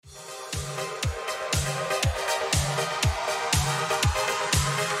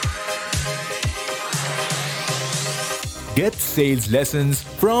Get sales lessons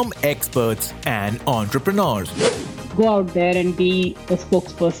from experts and entrepreneurs Go out there and be the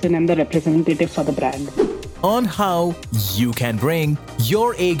spokesperson and the representative for the brand. on how you can bring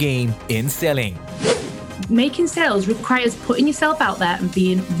your A game in selling. Making sales requires putting yourself out there and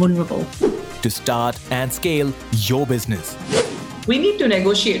being vulnerable. To start and scale your business. We need to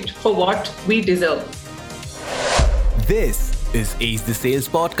negotiate for what we deserve. This is Ace the Sales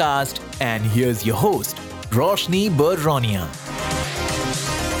Podcast, and here's your host, Roshni Barronia.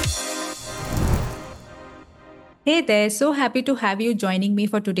 Hey there, so happy to have you joining me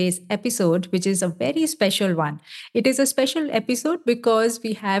for today's episode, which is a very special one. It is a special episode because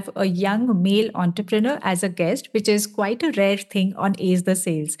we have a young male entrepreneur as a guest, which is quite a rare thing on Ace the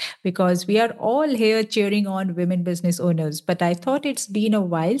Sales because we are all here cheering on women business owners. But I thought it's been a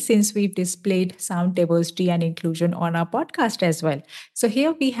while since we've displayed sound diversity and inclusion on our podcast as well. So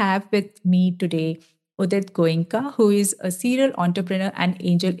here we have with me today Udit Goenka, who is a serial entrepreneur and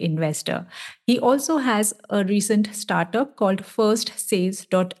angel investor. He also has a recent startup called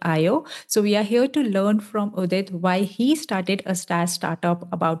firstsales.io. So we are here to learn from Udit why he started a SaaS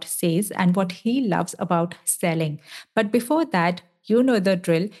startup about sales and what he loves about selling. But before that, you know the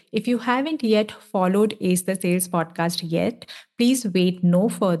drill. If you haven't yet followed Ace the Sales podcast yet, please wait no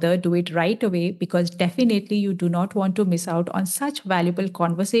further. Do it right away because definitely you do not want to miss out on such valuable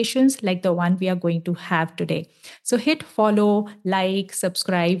conversations like the one we are going to have today. So hit follow, like,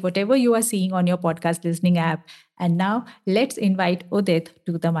 subscribe, whatever you are seeing on your podcast listening app. And now let's invite Udit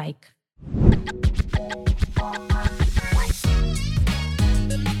to the mic.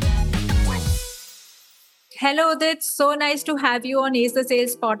 Hello, Udit. So nice to have you on Ace the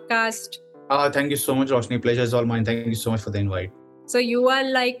Sales podcast. Thank you so much, Roshni. Pleasure is all mine. Thank you so much for the invite. So you are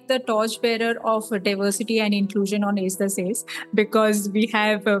like the torchbearer of diversity and inclusion on Ace the Sales because we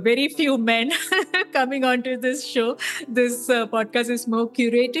have very few men coming onto this show. This podcast is more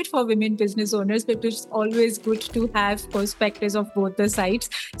curated for women business owners, but it's always good to have perspectives of both the sides.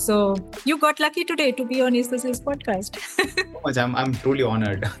 So you got lucky today to be on Ace the Sales podcast. So much. I'm truly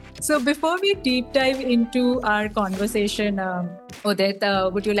honored. So before we deep dive into our conversation,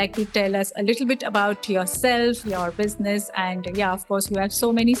 Udit, would you like to tell us a little bit about yourself, your business, and of course, you have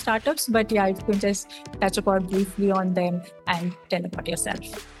so many startups, but if you can just touch upon briefly on them and tell about yourself.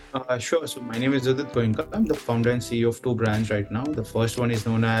 Sure. So my name is Udit Goenka. I'm the founder and CEO of two brands right now. The first one is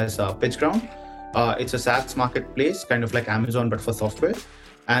known as PitchGround. It's a SaaS marketplace, kind of like Amazon, but for software.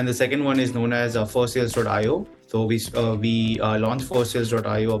 And the second one is known as firstsales.io. So we launched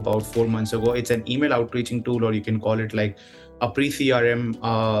firstsales.io about 4 months ago. It's an email outreaching tool, or you can call it like a pre-CRM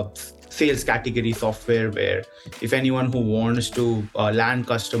sales category software where if anyone who wants to land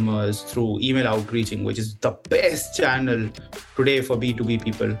customers through email outreaching, which is the best channel today for B2B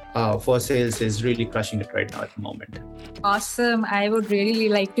people, First Sales is really crushing it right now at the moment. Awesome. I would really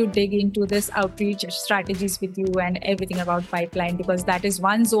like to dig into this outreach strategies with you and everything about pipeline because that is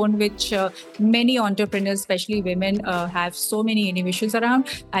one zone which many entrepreneurs, especially women, have so many innovations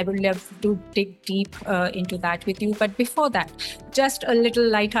around. I would love to dig deep into that with you. But before that, just a little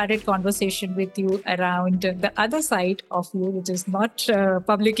lighthearted conversation with you around the other side of you, which is not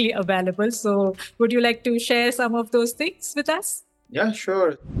publicly available. So would you like to share some of those things with us? Yeah,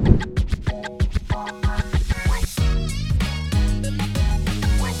 sure.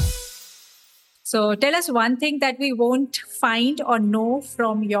 So tell us one thing that we won't find or know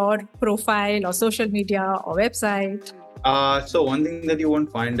from your profile or social media or website. So one thing that you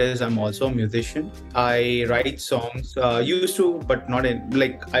won't find is I'm also a musician. I write songs, used to, but not in,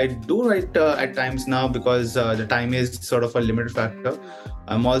 like I do write at times now because the time is sort of a limited factor.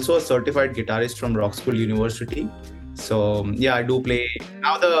 I'm also a certified guitarist from Rock School University. So I do play.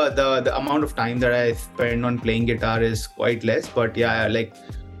 Now the amount of time that I spend on playing guitar is quite less, but like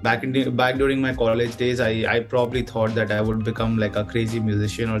back during my college days, I probably thought that I would become like a crazy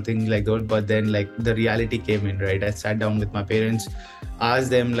musician or things like that. But then like the reality came in, right? I sat down with my parents, asked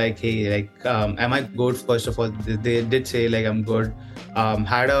them like, hey, like, am I good? First of all, they did say like I'm good.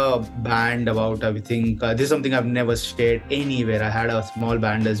 Had a band about everything. This is something I've never shared anywhere. I had a small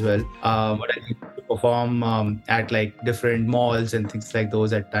band as well. But I used to perform at like different malls and things like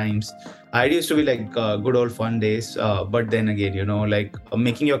those at times. It used to be like good old fun days. But then again, like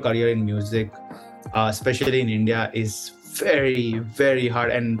making your career in music, especially in India, is very, very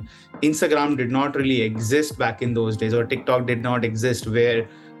hard. And Instagram did not really exist back in those days, or TikTok did not exist where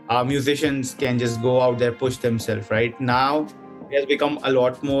musicians can just go out there, push themselves. Right now, It has become a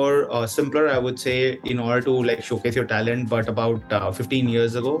lot more simpler, I would say, in order to like showcase your talent. But about 15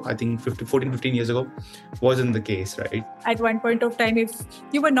 years ago, I think 15 years ago, wasn't the case, right? At one point of time, if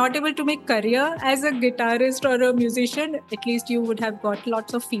you were not able to make career as a guitarist or a musician, at least you would have got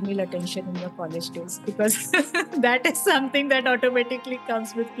lots of female attention in your college days, because that is something that automatically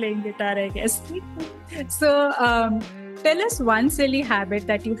comes with playing guitar, I guess. So tell us one silly habit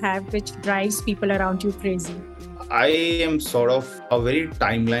that you have which drives people around you crazy. I am sort of a very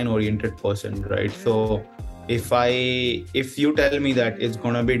timeline oriented person, right? So if you tell me that it's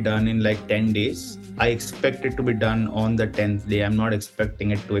gonna be done in like 10 days, I expect it to be done on the 10th day. I'm not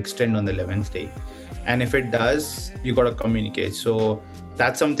expecting it to extend on the 11th day. And if it does, you gotta communicate. So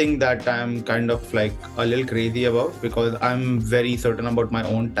that's something that I'm kind of like a little crazy about, because I'm very certain about my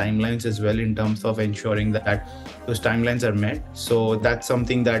own timelines as well, in terms of ensuring that those timelines are met. So that's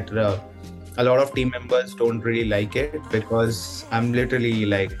something that a lot of team members don't really like it, because I'm literally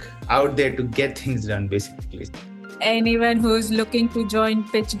like out there to get things done, basically. Anyone who's looking to join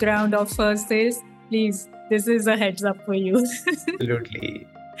Pitch Ground or First Sales, please, this is a heads up for you. Absolutely.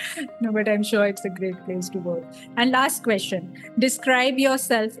 No, but I'm sure it's a great place to work. And last question, describe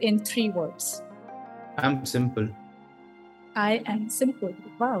yourself in 3 words. I'm simple. I am simple.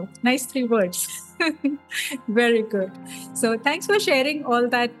 Wow, nice 3 words. Very good. So thanks for sharing all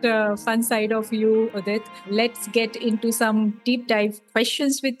that fun side of you, Udit. Let's get into some deep dive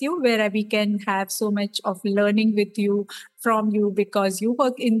questions with you, where we can have so much of learning with you, from you, because you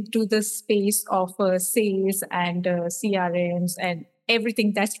work into the space of sales and CRMs and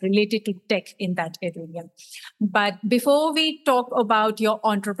everything that's related to tech in that area. But before we talk about your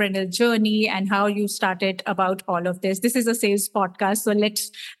entrepreneurial journey and how you started about all of this is a sales podcast. So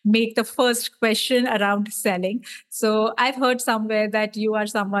let's make the first question around selling. So I've heard somewhere that you are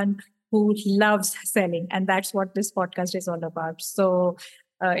someone who loves selling, and that's what this podcast is all about. So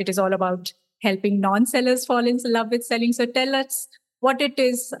it is all about helping non-sellers fall in love with selling. So tell us what it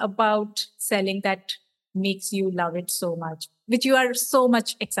is about selling that makes you love it so much, which you are so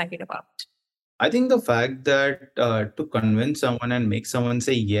much excited about. I think the fact that to convince someone and make someone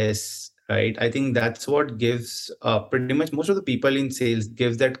say yes, right? I think that's what gives pretty much most of the people in sales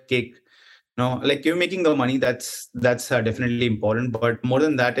gives that kick. No, like you're making the money. That's definitely important. But more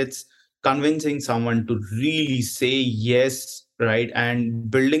than that, it's convincing someone to really say yes, right?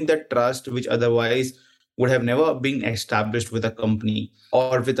 And building that trust, which otherwise would have never been established with a company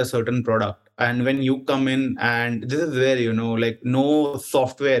or with a certain product. And when you come in, and this is where, like no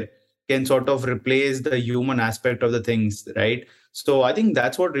software can sort of replace the human aspect of the things, right? So I think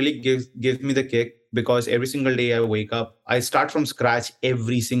that's what really gives me the kick, because every single day I wake up, I start from scratch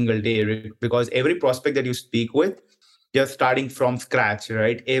every single day, because every prospect that you speak with, you're starting from scratch,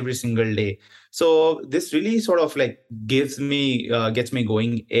 right? Every single day. So this really sort of like gets me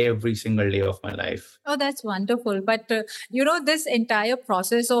going every single day of my life. Oh, that's wonderful. But, this entire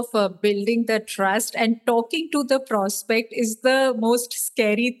process of building the trust and talking to the prospect is the most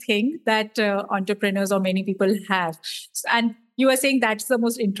scary thing that entrepreneurs or many people have. And you are saying that's the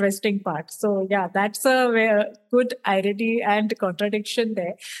most interesting part. So, yeah, that's a good irony and contradiction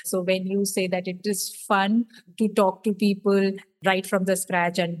there. So, when you say that it is fun to talk to people right from the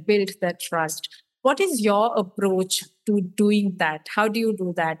scratch and build that trust, what is your approach to doing that? How do you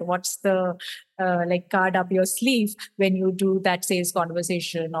do that? What's the card up your sleeve when you do that sales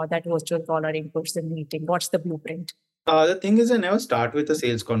conversation or that virtual call or in-person meeting? What's the blueprint? The thing is, I never start with a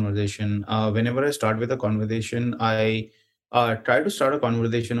sales conversation. Whenever I start with a conversation, I try to start a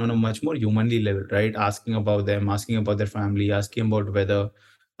conversation on a much more humanly level, right? Asking about them, asking about their family, asking about whether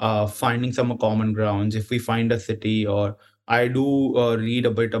finding some common grounds. If we find a city, or I do read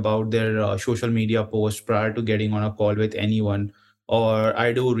a bit about their social media posts prior to getting on a call with anyone, or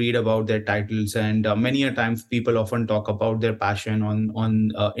I do read about their titles. And many a times, people often talk about their passion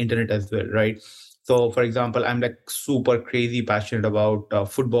on internet as well, right? So, for example, I'm like super crazy passionate about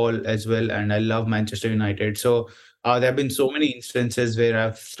football as well, and I love Manchester United. So, there have been so many instances where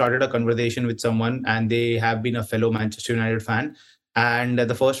I've started a conversation with someone, and they have been a fellow Manchester United fan. And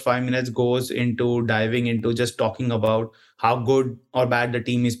the first 5 minutes goes into diving into just talking about how good or bad the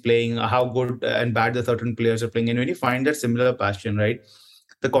team is playing, how good and bad the certain players are playing. And when you find that similar passion, right,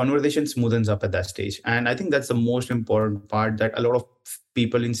 the conversation smoothens up at that stage. And I think that's the most important part, that a lot of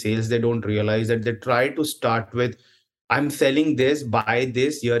people in sales, they don't realize that they try to start with, I'm selling this, buy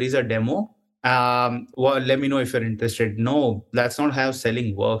this, here is a demo. Well, let me know if you're interested. No, that's not how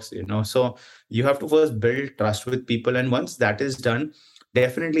selling works. So you have to first build trust with people. And once that is done,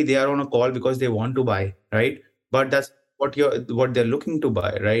 definitely they are on a call because they want to buy, right? But that's what they're looking to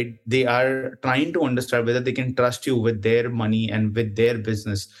buy, right? They are trying to understand whether they can trust you with their money and with their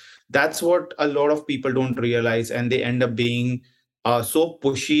business. That's what a lot of people don't realize, and they end up being so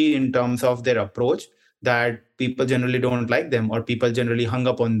pushy in terms of their approach that people generally don't like them, or people generally hung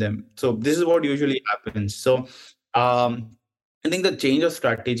up on them. So this is what usually happens. So um, I think the change of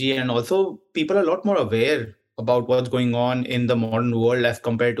strategy, and also people are a lot more aware about what's going on in the modern world as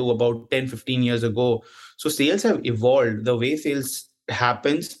compared to about 10-15 years ago. So sales have evolved. The way sales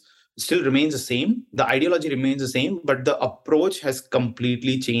happens still remains the same. The ideology remains the same, but the approach has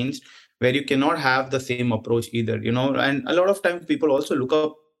completely changed, where you cannot have the same approach either, and a lot of times people also look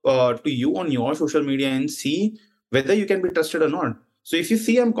up to you on your social media and see whether you can be trusted or not. So if you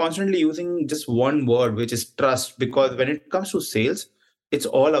see, I'm constantly using just one word, which is trust, because when it comes to sales, it's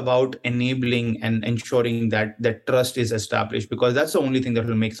all about enabling and ensuring that that trust is established, because that's the only thing that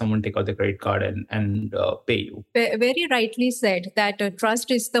will make someone take out the credit card and pay you. Very rightly said that trust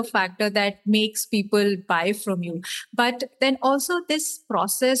is the factor that makes people buy from you. But then also, this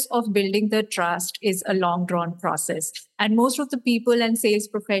process of building the trust is a long drawn process. And most of the people and sales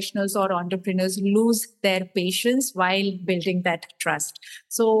professionals or entrepreneurs lose their patience while building that trust.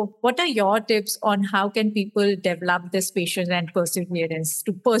 So, what are your tips on how can people develop this patience and perseverance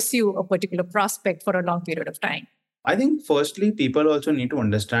to pursue a particular prospect for a long period of time? I think firstly, people also need to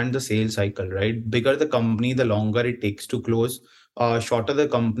understand the sales cycle, right? Bigger the company, the longer it takes to close. Shorter the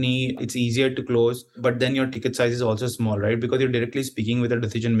company, it's easier to close, but then your ticket size is also small, right? Because you're directly speaking with a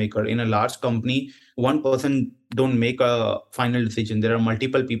decision maker. In a large company, one person don't make a final decision. There are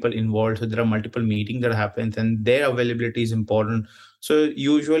multiple people involved, so there are multiple meetings that happens, and their availability is important. So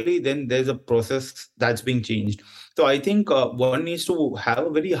usually, then there's a process that's being changed. So I think one needs to have a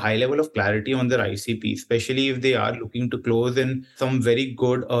very high level of clarity on their ICP, especially if they are looking to close in some very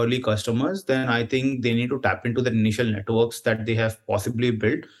good early customers. Then I think they need to tap into the initial networks that they have possibly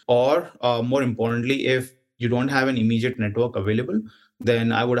built, or more importantly, if you don't have an immediate network available,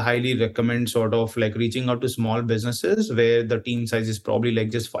 then I would highly recommend sort of like reaching out to small businesses where the team size is probably like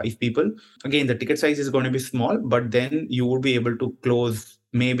just 5 people. Again, the ticket size is going to be small, but then you would be able to close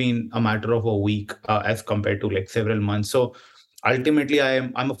maybe in a matter of a week as compared to like several months. So ultimately,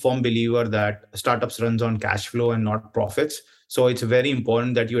 I'm a firm believer that startups runs on cash flow and not profits. So it's very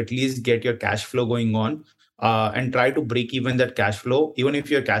important that you at least get your cash flow going on, and try to break even that cash flow. Even if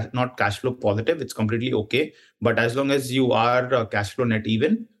you're not cash flow positive, it's completely okay. But as long as you are cash flow net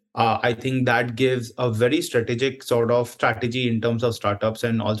even, I think that gives a very strategic sort of strategy in terms of startups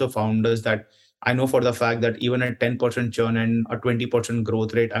and also founders, that I know for the fact that even at 10% churn and a 20%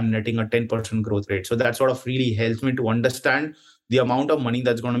 growth rate, I'm netting a 10% growth rate. So that sort of really helps me to understand the amount of money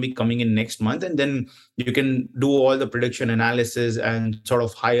that's going to be coming in next month. And then you can do all the prediction analysis and sort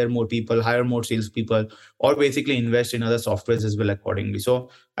of hire more people, hire more salespeople, or basically invest in other softwares as well accordingly. So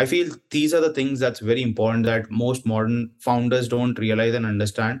I feel these are the things that's very important that most modern founders don't realize and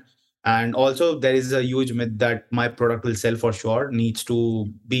understand. And also, there is a huge myth that my product will sell for sure, needs to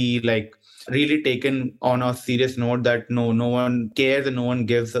be like really taken on a serious note, that no one cares and no one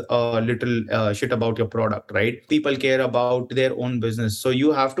gives a little shit about your product, right? People care about their own business. So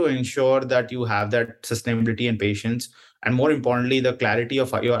you have to ensure that you have that sustainability and patience. And more importantly, the clarity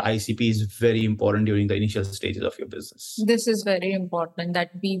of your ICP is very important during the initial stages of your business. This is very important,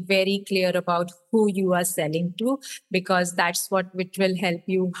 that be very clear about who you are selling to, because that's what which will help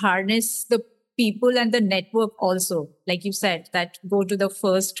you harness the people and the network also. Like you said, that go to the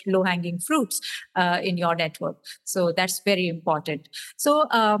first low hanging fruits in your network. So that's very important. So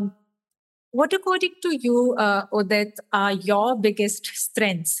what according to you, Udit, are your biggest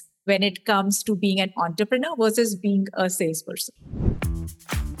strengths when it comes to being an entrepreneur versus being a salesperson?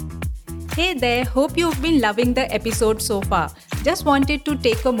 Hey there, hope you've been loving the episode so far. Just wanted to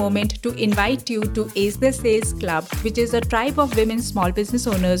take a moment to invite you to Ace the Sales Club, which is a tribe of women small business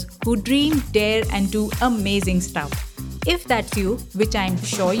owners who dream, dare, and do amazing stuff. If that's you, which I'm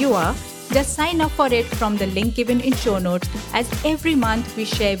sure you are, just sign up for it from the link given in show notes, as every month we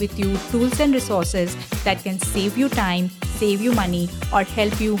share with you tools and resources that can save you time, save you money, or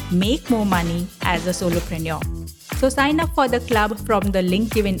help you make more money as a solopreneur. So sign up for the club from the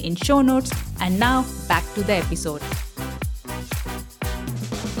link given in show notes. And now back to the episode.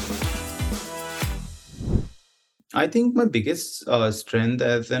 I think my biggest strength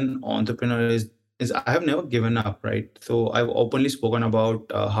as an entrepreneur is I have never given up, right? So I've openly spoken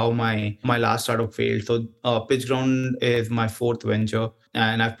about how my last startup failed. So PitchGround is my fourth venture,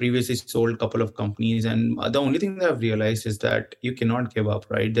 and I've previously sold a couple of companies. And the only thing that I've realized is that you cannot give up,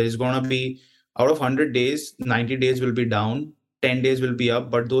 right? There is going to be, out of 100 days, 90 days will be down. 10 days will be up,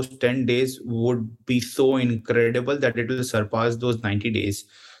 but those 10 days would be so incredible that it will surpass those 90 days.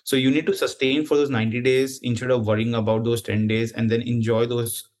 So you need to sustain for those 90 days instead of worrying about those 10 days, and then enjoy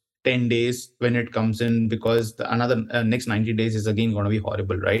those 10 days when it comes in, because the another next 90 days is again going to be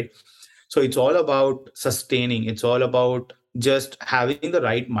horrible, right? So it's all about sustaining. It's all about just having the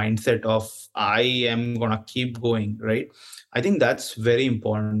right mindset of I am going to keep going, right? I think that's very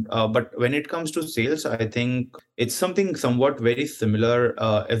important. But when it comes to sales, I think it's something somewhat very similar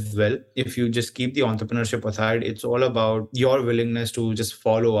as well. If you just keep the entrepreneurship aside, it's all about your willingness to just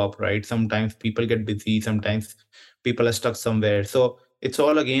follow up, right? Sometimes people get busy, sometimes people are stuck somewhere. So it's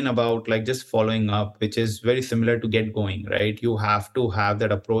all again about like just following up, which is very similar to get going, right? You have to have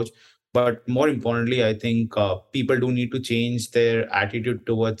that approach. But more importantly, I think people do need to change their attitude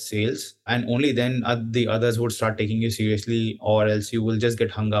towards sales, and only then the others would start taking you seriously, or else you will just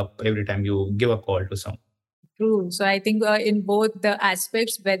get hung up every time you give a call to someone. True. So I think in both the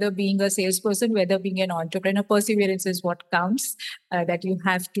aspects, whether being a salesperson, whether being an entrepreneur, perseverance is what counts, that you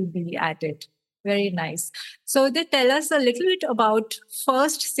have to be at it. Very nice. So they tell us a little bit about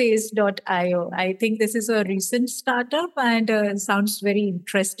firstsales.io. I think this is a recent startup and sounds very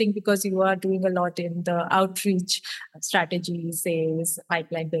interesting because you are doing a lot in the outreach strategy, sales,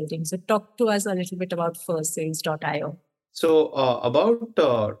 pipeline building. So talk to us a little bit about firstsales.io. So, about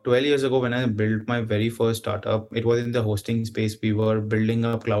 12 years ago, when I built my very first startup, it was in the hosting space. We were building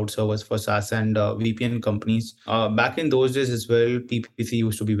up cloud servers for SaaS and VPN companies. Back in those days as well, PPC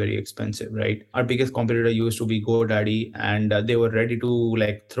used to be very expensive, right? Our biggest competitor used to be GoDaddy, and they were ready to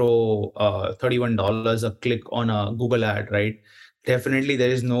like throw $31 a click on a Google ad, right? Definitely,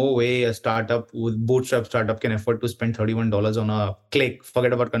 there is no way a startup with bootstrap startup can afford to spend $31 on a click.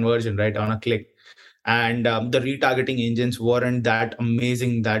 Forget about conversion, right? On a click. And the retargeting engines weren't that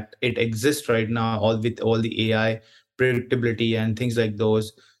amazing that it exists right now, all with all the AI predictability and things like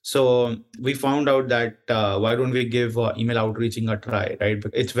those. So we found out that why don't we give email outreaching a try, right?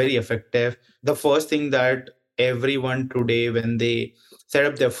 It's very effective. The first thing that everyone today, when they set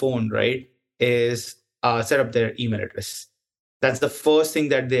up their phone, right, is set up their email address. That's the first thing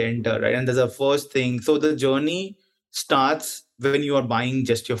that they enter, right? And that's the first thing. So the journey starts when you are buying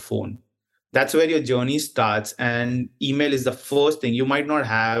just your phone. That's where your journey starts, and email is the first thing. You might not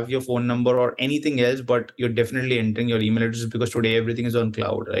have your phone number or anything else, but you're definitely entering your email address, because today everything is on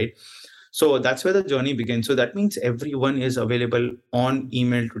cloud, right? So that's where the journey begins. So that means everyone is available on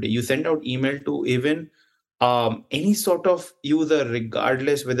email today. You send out email to even any sort of user,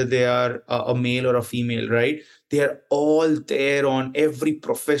 regardless whether they are a male or a female, right? They are all there. On every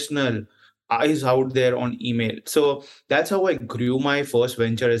professional eyes out there on email. So that's how I grew my first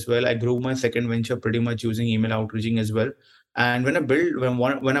venture as well. I grew my second venture pretty much using email outreaching as well. And when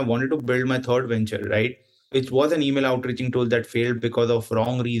I wanted to build my third venture, right, it was an email outreaching tool that failed because of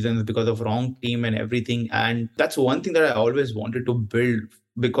wrong reasons, because of wrong team and everything. And that's one thing that I always wanted to build,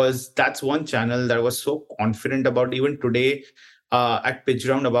 because that's one channel that I was so confident about. Even today, at pitch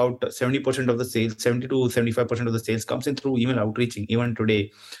round, about 70% of the sales, 70 to 75% of the sales comes in through email outreaching, even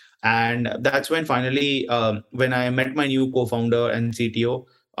today. And that's when finally, when I met my new co-founder and CTO,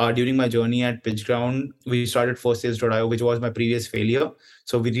 during my journey at PitchGround, we started firstsales.io, which was my previous failure.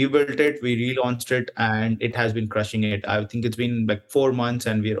 So we rebuilt it, we relaunched it, and it has been crushing it. I think it's been like 4 months,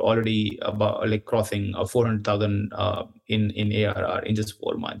 and we're already about like crossing 400,000 in ARR in just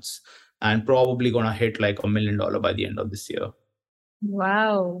 4 months, and probably gonna hit like $1 million by the end of this year.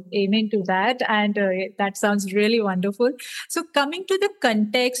 Wow, amen to that. And that sounds really wonderful. So, coming to the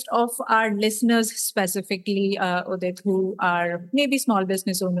context of our listeners specifically, Udit, who are maybe small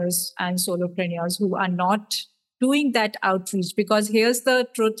business owners and solopreneurs who are not doing that outreach, because here's the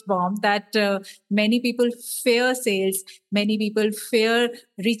truth bomb that many people fear sales, many people fear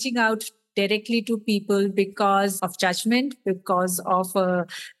reaching out directly to people because of judgment, because of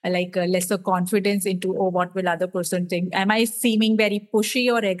like a lesser confidence into, oh, what will other person think, am I seeming very pushy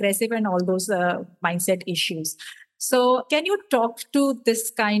or aggressive, and all those mindset issues. So can you talk to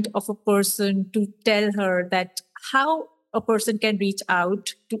this kind of a person to tell her that how a person can reach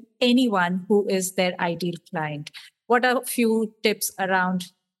out to anyone who is their ideal client? What are a few tips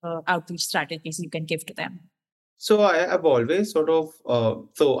around outreach strategies you can give to them? So I've always sort of,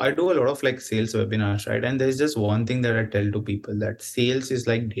 so I do a lot of like sales webinars, right? And there's just one thing that I tell to people, that sales is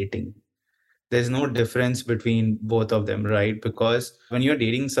like dating. There's no difference between both of them, right? Because when you're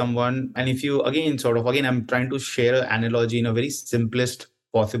dating someone, and if you, again, sort of, again, I'm trying to share an analogy in a very simplest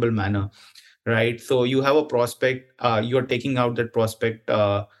possible manner, right? So you have a prospect, you're taking out that prospect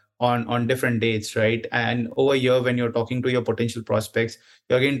on different dates, right? And over here, when you're talking to your potential prospects,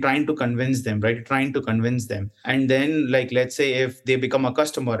 you're again trying to convince them, right? Trying to convince them. And then, like, let's say if they become a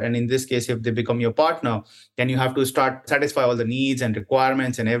customer, and in this case, if they become your partner, then you have to start satisfy all the needs and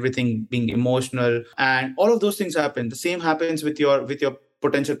requirements and everything, being emotional, and all of those things happen. The same happens with your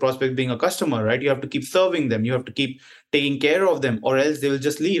potential prospect being a customer, right? You have to keep serving them, you have to keep taking care of them, or else they will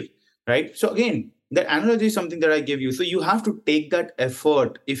just leave, right? So again, that analogy is something that I give you. So you have to take that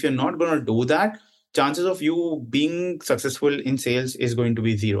effort. If you're not going to do that, chances of you being successful in sales is going to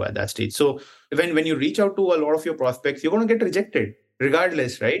be zero at that stage. So when you reach out to a lot of your prospects, you're going to get rejected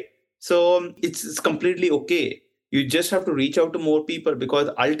regardless, right? So it's completely okay. You just have to reach out to more people, because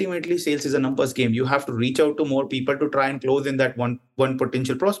ultimately sales is a numbers game. You have to reach out to more people to try and close in that one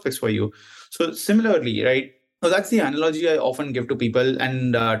potential prospects for you. So similarly, right? So that's the analogy I often give to people,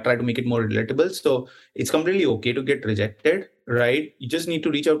 and try to make it more relatable. So it's completely okay to get rejected, right? You just need to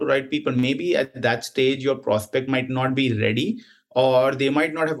reach out to right people. Maybe at that stage, your prospect might not be ready, or they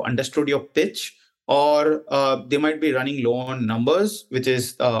might not have understood your pitch, or they might be running low on numbers, which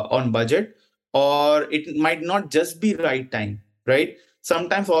is on budget, or it might not just be right time, right?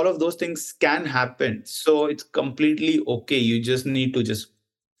 Sometimes all of those things can happen. So it's completely okay. You just need to just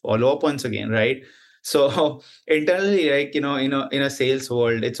follow up once again, right? So internally, like, in a sales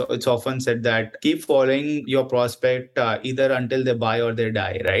world, it's often said that keep following your prospect, either until they buy or they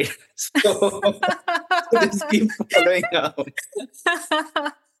die, right? So, so just keep following up.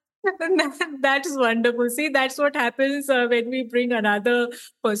 That's wonderful. See, that's what happens when we bring another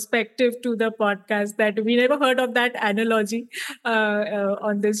perspective to the podcast, that we never heard of that analogy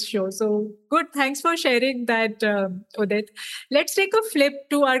on this show. So good. Thanks for sharing that, Udit. Let's take a flip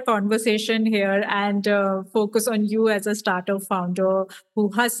to our conversation here and focus on you as a startup founder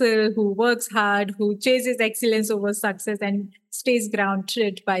who hustle, who works hard, who chases excellence over success, and stays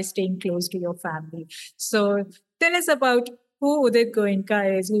grounded by staying close to your family. So tell us about who Udit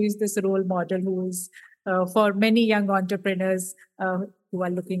Goenka is, who is this role model, who is for many young entrepreneurs who are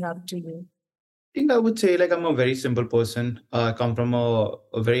looking up to you. I think I would say, like, I'm a very simple person. I come from a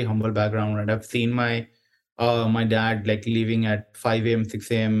very humble background, and I've seen my dad, like, leaving at 5 a.m., 6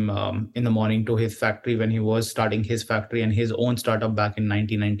 a.m. In the morning to his factory when he was starting his factory and his own startup back in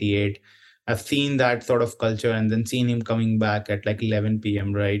 1998. I've seen that sort of culture, and then seen him coming back at like 11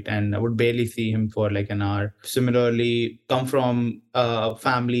 p.m., right? And I would barely see him for like an hour. Similarly, come from a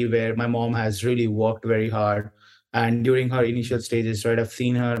family where my mom has really worked very hard. And during her initial stages, right, I've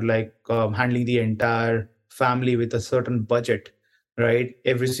seen her like handling the entire family with a certain budget, right,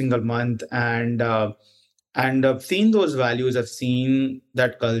 every single month. And I've seen those values, I've seen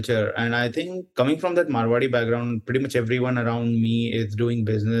that culture. And I think coming from that Marwadi background, pretty much everyone around me is doing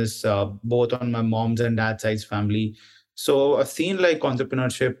business, both on my mom's and dad's side's family. So I've seen like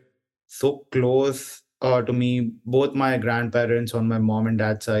entrepreneurship so close to me. Both my grandparents on my mom and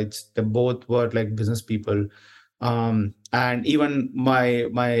dad's sides, they both were like business people. And even my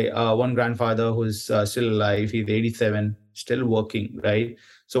one grandfather who's still alive, he's 87, still working, right?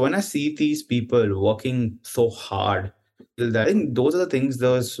 So when I see these people working so hard, I think those are the things,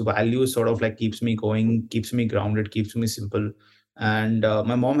 those values sort of like keeps me going, keeps me grounded, keeps me simple. And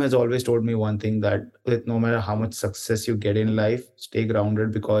my mom has always told me one thing, that no matter how much success you get in life, stay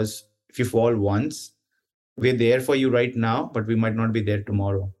grounded, because if you fall once, we're there for you right now, but we might not be there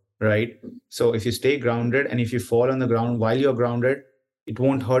tomorrow, right? So if you stay grounded, and if you fall on the ground while you're grounded, it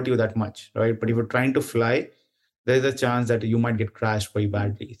won't hurt you that much, right? But if you're trying to fly, there's a chance that you might get crashed very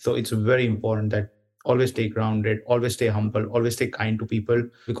badly. So it's very important that always stay grounded, always stay humble, always stay kind to people,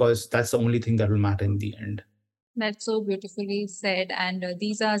 because that's the only thing that will matter in the end. That's so beautifully said. And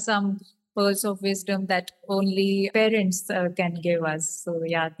these are some pearls of wisdom that only parents can give us. So,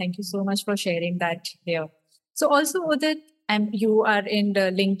 yeah, thank you so much for sharing that here. So, also, Udit, you are in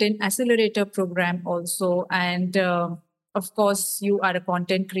the LinkedIn Accelerator program also. And of course, you are a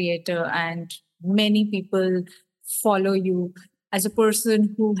content creator, and many people follow you as a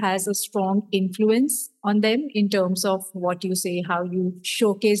person who has a strong influence on them in terms of what you say, how you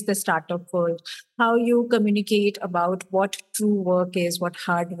showcase the startup world, how you communicate about what true work is, what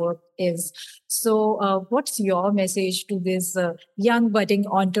hard work is. So, what's your message to these young budding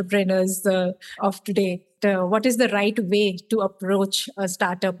entrepreneurs of today? What is the right way to approach a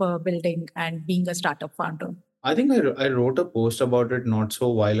startup building and being a startup founder? I think I wrote a post about it not so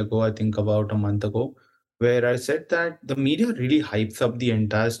while ago, I think about a month ago, where I said that the media really hypes up the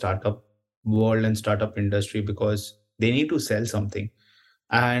entire startup world and startup industry because they need to sell something.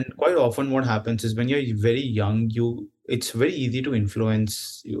 And quite often what happens is when you're very young, it's very easy to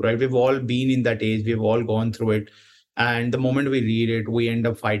influence you, right? We've all been in that age, we've all gone through it. And the moment we read it, we end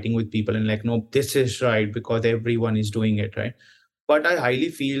up fighting with people and like, no, this is right because everyone is doing it, right? But I highly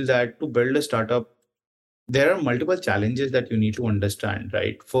feel that to build a startup, there are multiple challenges that you need to understand,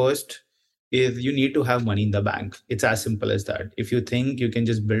 right? First is you need to have money in the bank. It's as simple as that. If you think you can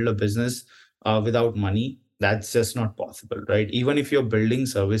just build a business without money, that's just not possible, right? Even if you're building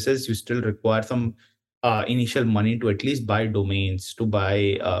services, you still require some initial money to at least buy domains, to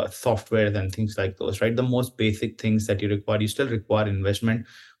buy software and things like those, right? The most basic things that you require, you still require investment.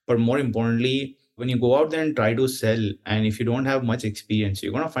 But more importantly, when you go out there and try to sell, and if you don't have much experience,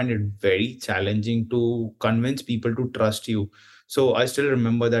 you're going to find it very challenging to convince people to trust you. So I still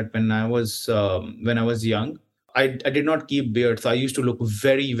remember that when I was young, I did not keep beard, so I used to look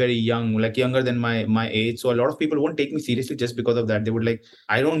very very young, like younger than my age. So a lot of people won't take me seriously just because of that. They would like,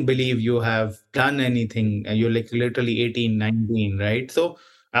 I don't believe you have done anything, and you're like literally 18, 19, right? So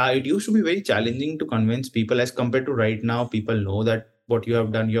it used to be very challenging to convince people as compared to right now. People know that what you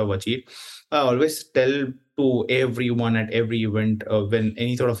have done, you have achieved. I always tell to everyone at every event when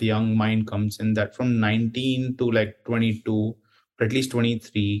any sort of young mind comes in that from 19 to like 22 or at least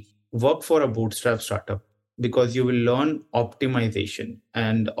 23, work for a bootstrap startup because you will learn optimization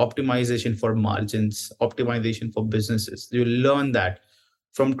and optimization for margins, optimization for businesses. You'll learn that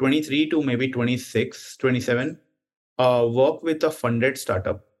from 23 to maybe 26, 27, work with a funded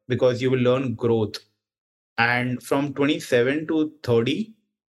startup because you will learn growth. And from 27 to 30,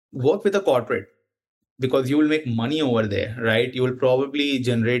 work with a corporate because you will make money over there, right? You will probably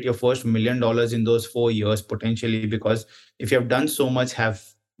generate your first $1 million in those 4 years potentially, because if you have done so much, have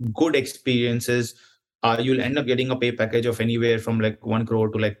good experiences, you'll end up getting a pay package of anywhere from like 1 crore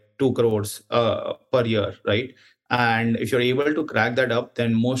to like 2 crores per year, right? And if you're able to crack that up,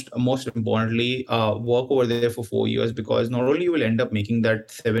 then most importantly, work over there for 4 years, because not only you will end up making that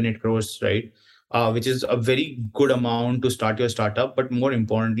 7-8 crores, right? Which is a very good amount to start your startup. But more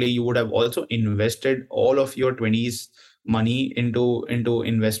importantly, you would have also invested all of your 20s money into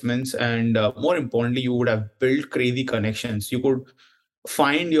investments, and more importantly, you would have built crazy connections. You could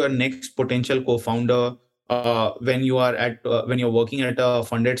find your next potential co-founder when you're working at a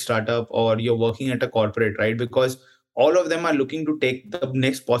funded startup or you're working at a corporate, right? Because all of them are looking to take the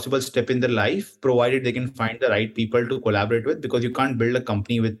next possible step in their life, provided they can find the right people to collaborate with, because you can't build a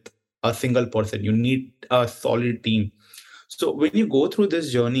company with a single person. You need a solid team. So when you go through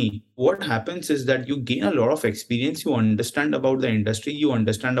this journey, what happens is that you gain a lot of experience. You understand about the industry, you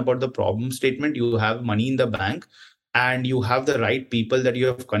understand about the problem statement, you have money in the bank, and you have the right people that you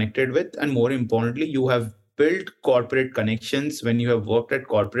have connected with. And more importantly, you have built corporate connections when you have worked at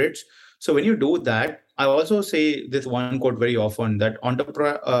corporates. So when you do that, I also say this one quote very often, that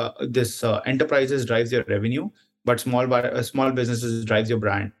enterprises drives your revenue, but small businesses drives your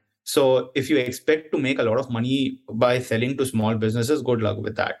brand. So if you expect to make a lot of money by selling to small businesses, good luck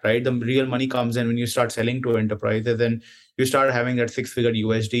with that, right? The real money comes in when you start selling to enterprises and you start having that 6-figure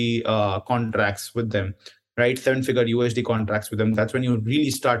USD contracts with them, right? 7-figure USD contracts with them. That's when you really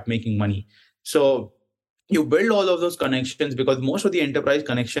start making money. So you build all of those connections, because most of the enterprise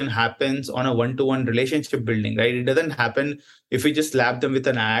connection happens on a one-to-one relationship building, right? It doesn't happen if you just slap them with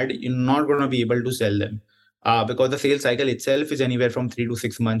an ad. You're not going to be able to sell them, because the sales cycle itself is anywhere from 3 to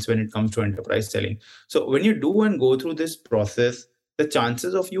 6 months when it comes to enterprise selling. So when you do and go through this process, the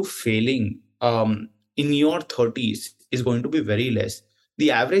chances of you failing in your 30s is going to be very less.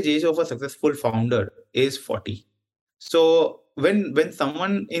 The average age of a successful founder is 40. So when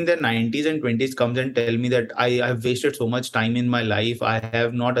someone in their 90s and 20s comes and tell me that I have wasted so much time in my life, I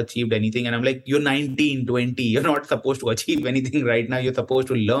have not achieved anything, and I'm like, you're 19, 20, you're not supposed to achieve anything right now. You're supposed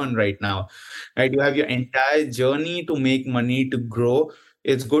to learn right now, right? You have your entire journey to make money, to grow.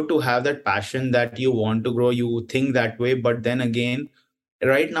 It's good to have that passion that you want to grow. You think that way, but then again,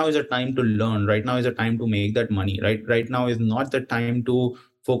 right now is a time to learn. Right now is a time to make that money. Right now is not the time to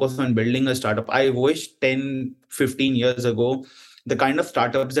focus on building a startup. I wish 10, 15 years ago, the kind of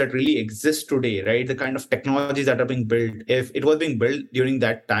startups that really exist today, right? The kind of technologies that are being built, if it was being built during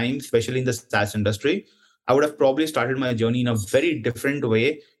that time, especially in the SaaS industry, I would have probably started my journey in a very different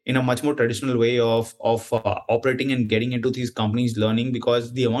way, in a much more traditional way of operating and getting into these companies, learning,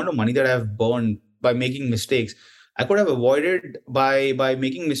 because the amount of money that I have burned by making mistakes, I could have avoided by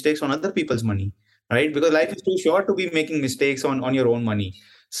making mistakes on other people's money, right? Because life is too short to be making mistakes on your own money.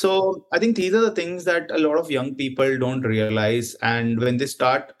 So I think these are the things that a lot of young people don't realize. And when they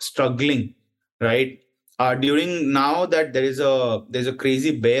start struggling, right? During now that there's a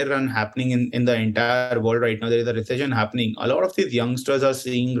crazy bear run happening in the entire world right now. There is a recession happening. A lot of these youngsters are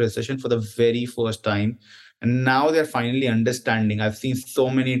seeing recession for the very first time. And now they're finally understanding. I've seen so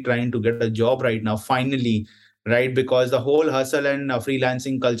many trying to get a job right now. Finally, right? Because the whole hustle and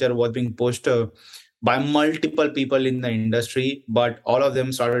freelancing culture was being pushed by multiple people in the industry, but all of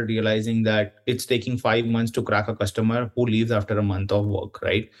them started realizing that it's taking 5 months to crack a customer who leaves after a month of work,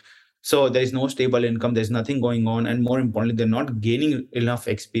 right? So there is no stable income, there's nothing going on, and more importantly, they're not gaining enough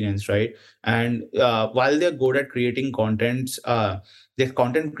experience, right? And while they're good at creating contents, their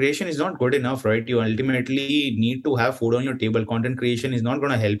content creation is not good enough, right? You ultimately need to have food on your table. Content creation is not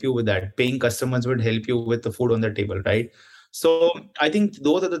going to help you with that. Paying customers would help you with the food on the table, right? So I think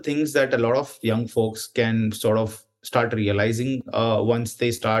those are the things that a lot of young folks can sort of start realizing once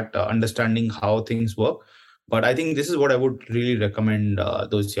they start understanding how things work. But I think this is what I would really recommend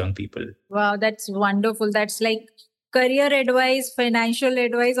those young people. Wow, that's wonderful. That's like career advice, financial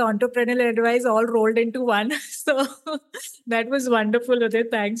advice, entrepreneurial advice all rolled into one. So that was wonderful,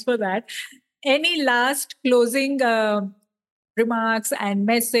 Udit. Thanks for that. Any last closing remarks and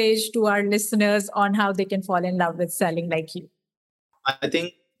message to our listeners on how they can fall in love with selling like you? I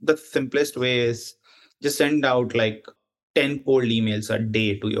think the simplest way is just send out like 10 cold emails a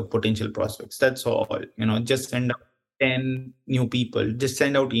day to your potential prospects. That's all. Just send out 10 new people. Just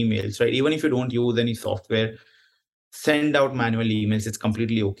send out emails, right? Even if you don't use any software, send out manual emails. It's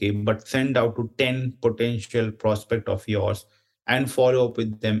completely okay. But send out to 10 potential prospect of yours and follow up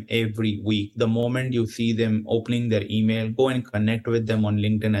with them every week. The moment you see them opening their email, go and connect with them on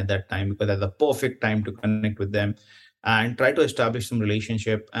LinkedIn at that time, because that's the perfect time to connect with them and try to establish some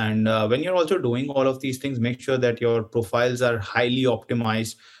relationship. And when you're also doing all of these things, make sure that your profiles are highly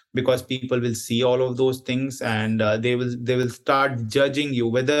optimized, because people will see all of those things, and they will start judging you.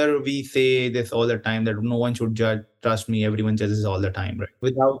 Whether we say this all the time that no one should judge, trust me, everyone judges all the time, right?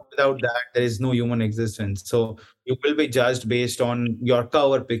 Without that, there is no human existence. So you will be judged based on your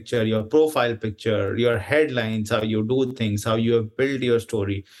cover picture, your profile picture, your headlines, how you do things, how you have built your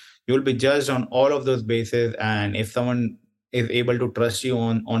story. You will be judged on all of those bases. And if someone is able to trust you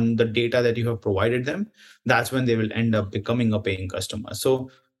on the data that you have provided them, that's when they will end up becoming a paying customer.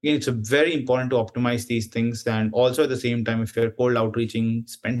 So it's very important to optimize these things. And also at the same time, if you're cold outreaching,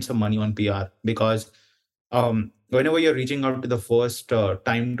 spend some money on PR, because whenever you're reaching out to the first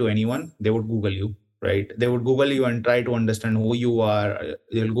time to anyone, they would Google you, right? They would Google you and try to understand who you are.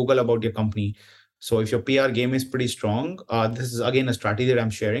 They'll Google about your company. So if your PR game is pretty strong, this is again a strategy that I'm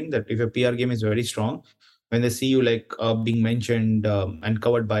sharing, that if your PR game is very strong, when they see you like being mentioned and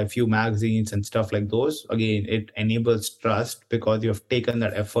covered by a few magazines and stuff like those, again, it enables trust, because you have taken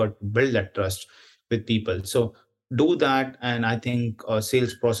that effort to build that trust with people. So do that, and I think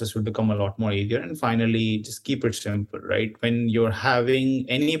sales process will become a lot more easier. And finally, just keep it simple, right? When you're having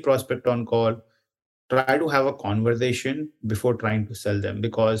any prospect on call, try to have a conversation before trying to sell them,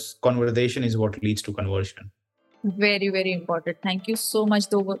 because conversation is what leads to conversion. Very, very important. Thank you so much.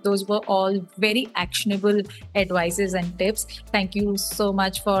 Those were all very actionable advices and tips. Thank you so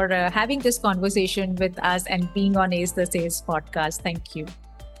much for having this conversation with us and being on Ace the Sales podcast. Thank you.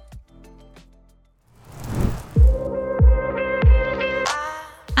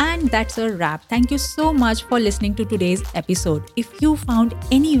 And that's a wrap. Thank you so much for listening to today's episode. If you found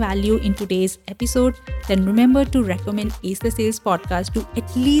any value in today's episode, then remember to recommend Ace the Sales podcast to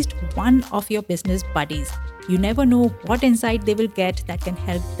at least one of your business buddies. You never know what insight they will get that can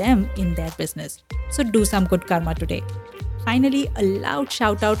help them in their business. So do some good karma today. Finally, a loud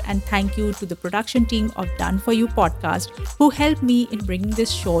shout out and thank you to the production team of Done For You podcast who helped me in bringing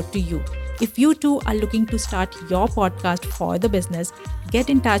this show to you. If you too are looking to start your podcast for the business, get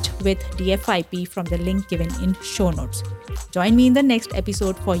in touch with DFIP from the link given in show notes. Join me in the next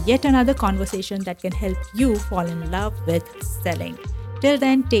episode for yet another conversation that can help you fall in love with selling. Till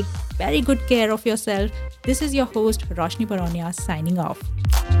then, take very good care of yourself. This is your host, Roshni Baronia, signing off.